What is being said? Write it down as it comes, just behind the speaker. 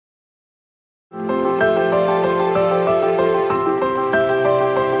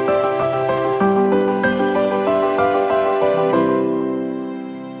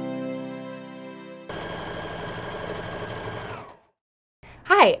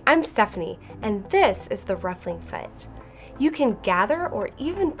I'm Stephanie, and this is the ruffling foot. You can gather or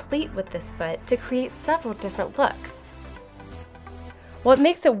even pleat with this foot to create several different looks. What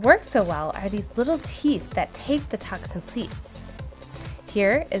makes it work so well are these little teeth that take the tucks and pleats.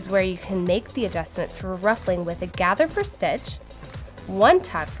 Here is where you can make the adjustments for ruffling with a gather per stitch, one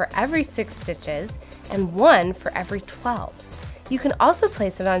tuck for every 6 stitches, and one for every 12. You can also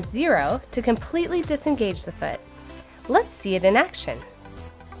place it on 0 to completely disengage the foot. Let's see it in action.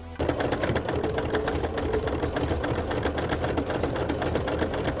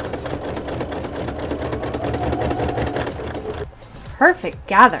 Perfect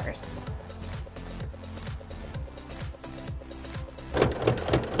gathers.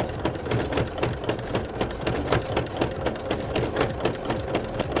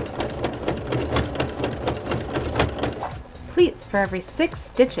 Pleats for every 6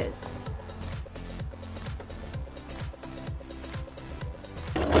 stitches.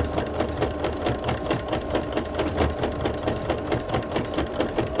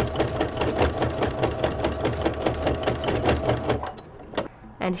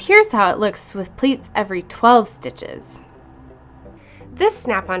 And here's how it looks with pleats every 12 stitches. This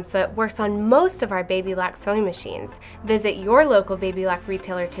snap-on foot works on most of our Baby Lock sewing machines. Visit your local Baby Lock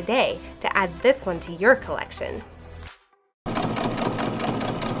retailer today to add this one to your collection.